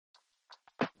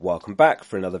Welcome back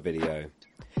for another video.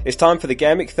 It's time for the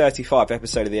Gameweek 35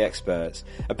 episode of The Experts.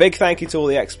 A big thank you to all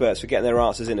the experts for getting their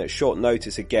answers in at short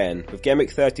notice again, with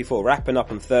Gameweek 34 wrapping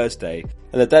up on Thursday,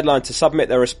 and the deadline to submit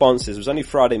their responses was only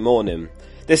Friday morning.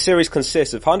 This series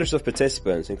consists of hundreds of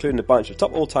participants, including a bunch of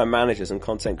top all-time managers and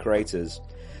content creators.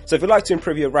 So if you'd like to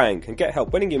improve your rank and get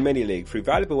help winning your mini-league through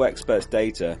valuable experts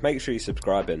data, make sure you're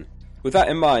subscribing. With that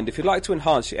in mind, if you'd like to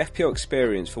enhance your FPL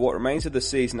experience for what remains of the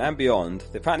season and beyond,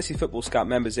 the Fantasy Football Scout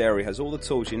members area has all the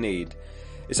tools you need.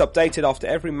 It's updated after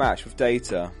every match with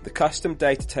data. The custom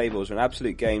data tables are an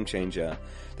absolute game changer.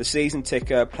 The season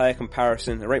ticker, player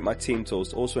comparison, and rate my team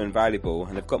tools are also invaluable,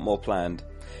 and they've got more planned.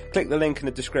 Click the link in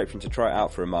the description to try it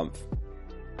out for a month.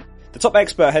 The top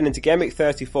expert heading into Gameweek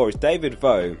 34 is David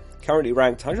Vo, currently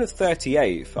ranked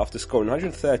 138th after scoring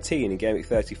 113 in Gameweek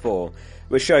 34,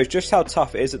 which shows just how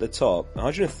tough it is at the top.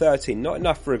 113 not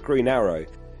enough for a green arrow,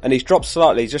 and he's dropped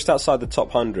slightly just outside the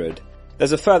top 100.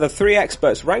 There's a further 3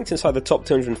 experts ranked inside the top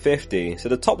 250, so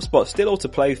the top spot's still all to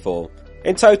play for.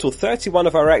 In total, 31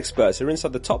 of our experts are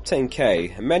inside the top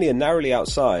 10k, and many are narrowly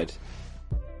outside.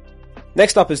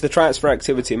 Next up is the transfer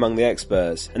activity among the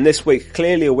experts, and this week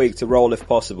clearly a week to roll if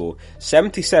possible.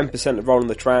 77% of rolling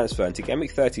the transfer into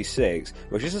Gameweek 36,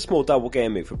 which is a small double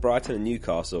game week for Brighton and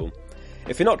Newcastle.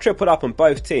 If you're not tripled up on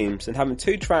both teams, then having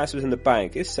 2 transfers in the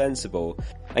bank is sensible,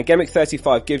 and Gameweek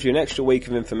 35 gives you an extra week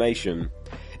of information.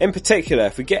 In particular,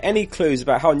 if we get any clues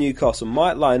about how Newcastle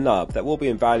might line up, that will be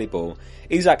invaluable.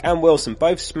 Isak and Wilson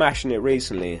both smashing it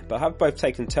recently, but have both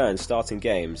taken turns starting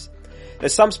games.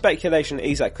 There's some speculation that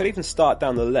Isak could even start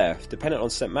down the left, dependent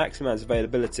on St Maximin's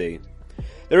availability.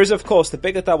 There is of course the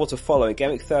bigger double to follow in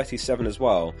Gameweek 37 as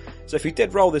well, so if you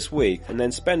did roll this week and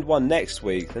then spend one next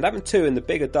week, then having 2 in the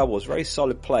bigger double is very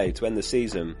solid play to end the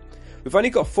season. We've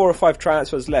only got 4 or 5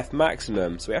 transfers left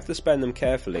maximum, so we have to spend them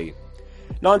carefully.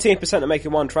 19% are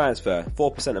making 1 transfer,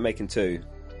 4% are making 2.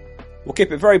 We'll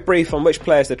keep it very brief on which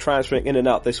players they're transferring in and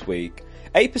out this week.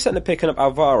 8% are picking up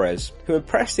Alvarez, who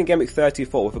impressed in Gameweek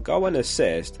 34 with a goal and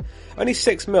assist, only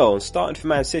 6 mil and starting for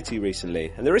Man City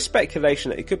recently, and there is speculation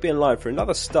that he could be in line for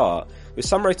another start, with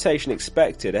some rotation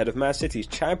expected ahead of Man City's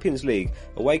Champions League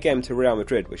away game to Real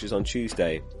Madrid, which is on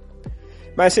Tuesday.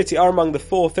 Man City are among the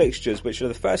 4 fixtures which are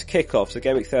the first kick-offs of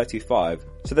Gameweek 35,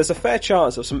 so there's a fair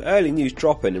chance of some early news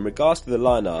dropping in regards to the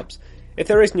lineups. If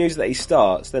there is news that he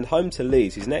starts, then home to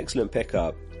Leeds is an excellent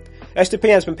pickup.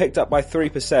 Estupiñán has been picked up by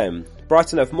 3%.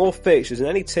 Brighton have more fixtures than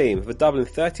any team with a double in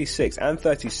 36 and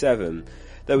 37,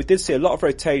 though we did see a lot of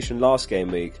rotation last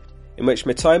game week, in which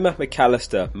Mitoma,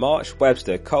 McAllister, March,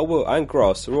 Webster, Colwill and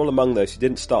Gross are all among those who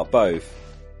didn't start both.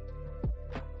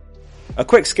 A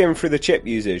quick skim through the chip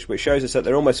usage, which shows us that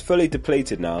they're almost fully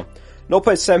depleted now.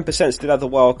 0.7% still had the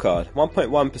wildcard,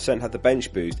 1.1% had the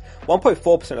bench boost,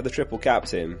 1.4% had the triple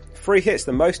captain. 3 hits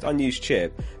the most unused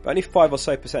chip, but only 5 or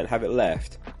so % have it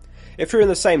left. If you're in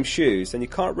the same shoes, then you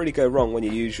can't really go wrong when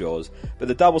you use yours, but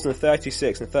the doubles in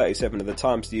 36 and 37 are the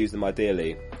times to use them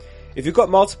ideally. If you've got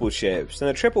multiple chips, then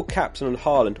a triple captain on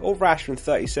Haaland or Rashford in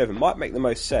 37 might make the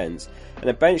most sense, and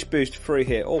a bench boost free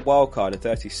hit or wildcard in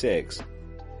 36.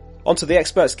 Onto the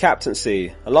experts'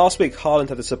 captaincy, and last week Haaland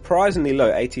had a surprisingly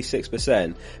low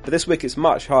 86%, but this week it's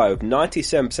much higher with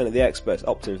 97% of the experts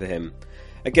opting for him.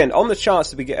 Again, on the chance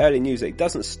that we get early news that he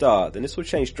doesn't start, then this will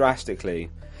change drastically.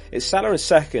 It's Salah in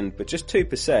second, but just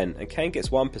 2%, and Kane gets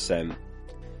 1%.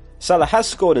 Salah has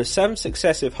scored in 7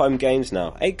 successive home games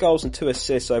now, 8 goals and 2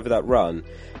 assists over that run.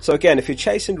 So again, if you're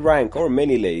chasing rank or a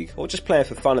mini-league, or just playing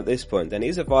for fun at this point, then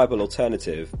he's a viable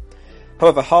alternative.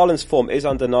 However, Haaland's form is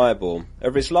undeniable.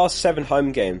 Over his last 7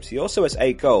 home games, he also has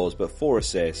 8 goals but 4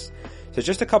 assists, so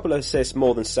just a couple of assists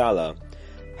more than Salah.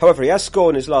 However, he has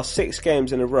scored in his last 6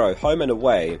 games in a row, home and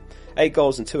away, 8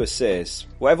 goals and 2 assists.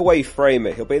 Whatever way you frame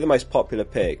it, he'll be the most popular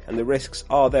pick, and the risks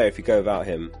are there if you go without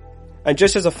him. And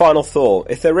just as a final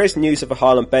thought, if there is news of a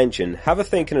Haaland benching, have a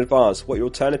think in advance what your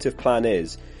alternative plan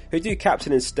is. Who do you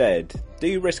captain instead? Do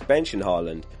you risk benching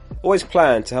Haaland? Always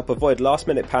plan to help avoid last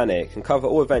minute panic and cover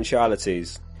all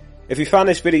eventualities. If you found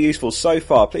this video useful so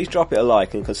far, please drop it a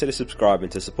like and consider subscribing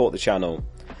to support the channel.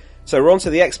 So we're on to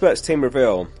the experts team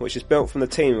reveal, which is built from the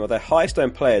team of their highest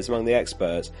owned players among the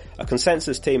experts, a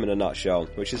consensus team in a nutshell,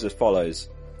 which is as follows.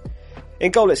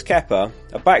 In goal it's Kepa,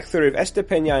 a back three of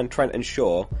Estupiñán, Trent and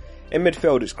Shaw. In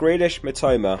midfield it's Grealish,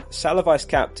 Mitoma, Salah vice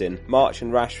captain, March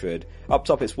and Rashford. Up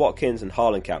top it's Watkins and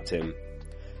Haaland captain.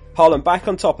 Haaland back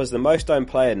on top as the most owned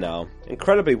player now.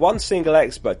 Incredibly, one single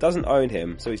expert doesn't own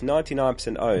him, so he's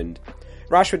 99% owned.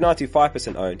 Rashford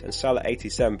 95% owned and Salah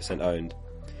 87% owned.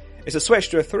 It's a switch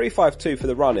to a 3-5-2 for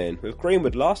the run-in, with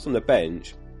Greenwood last on the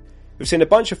bench. We've seen a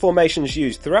bunch of formations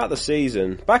used throughout the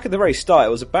season. Back at the very start it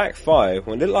was a back five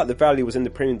when it looked like the value was in the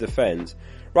premium defence.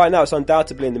 Right now it's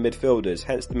undoubtedly in the midfielders,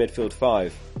 hence the midfield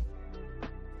five.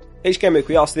 Each game week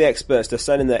we ask the experts to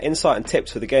send in their insight and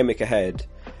tips for the game week ahead.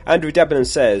 Andrew Debenham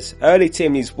says, early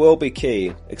team needs will be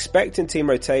key. Expecting team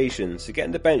rotations, so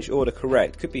getting the bench order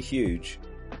correct could be huge.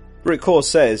 Rick Core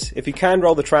says, if you can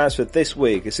roll the transfer this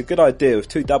week, it's a good idea with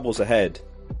 2 doubles ahead.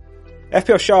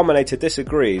 FPL Charminator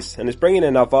disagrees and is bringing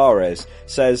in Alvarez,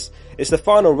 says, it's the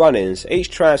final run-ins, each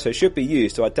transfer should be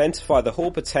used to identify the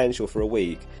whole potential for a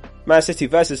week. Man City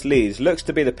vs Leeds looks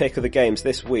to be the pick of the games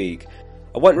this week.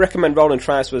 I won't recommend rolling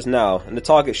transfers now, and the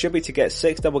target should be to get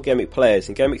 6 double Game Week players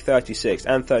in Game Week 36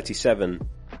 and 37.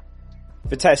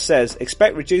 Vitesse says,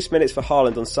 expect reduced minutes for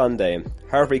Haaland on Sunday,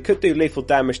 however he could do lethal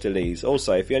damage to Leeds,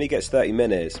 also if he only gets 30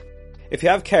 minutes. If you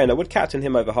have Kane, I would captain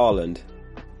him over Haaland.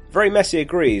 Very Messy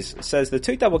agrees, says the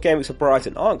 2 double Game Weeks for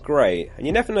Brighton aren't great, and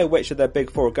you never know which of their big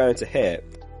 4 are going to hit.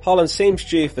 Haaland seems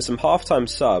due for some half-time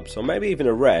subs, or maybe even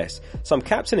a rest, so I'm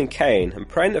captaining Kane and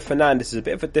praying that Fernandes is a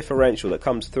bit of a differential that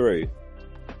comes through.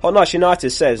 Hot Nights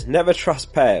United says, never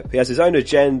trust Pep, he has his own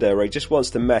agenda where he just wants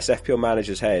to mess FPL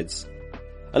managers' heads.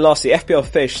 And lastly, FPL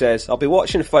Fish says, I'll be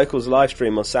watching Focal's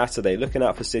livestream on Saturday looking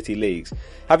out for City leagues.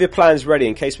 Have your plans ready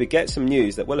in case we get some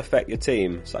news that will affect your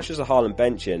team, such as a Haaland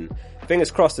benching.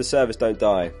 Fingers crossed the servers don't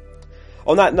die.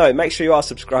 On that note, make sure you are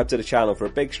subscribed to the channel for a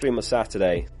big stream on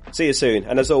Saturday. See you soon,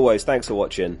 and as always, thanks for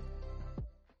watching.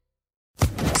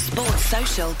 Sports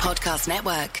Social Podcast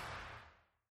Network.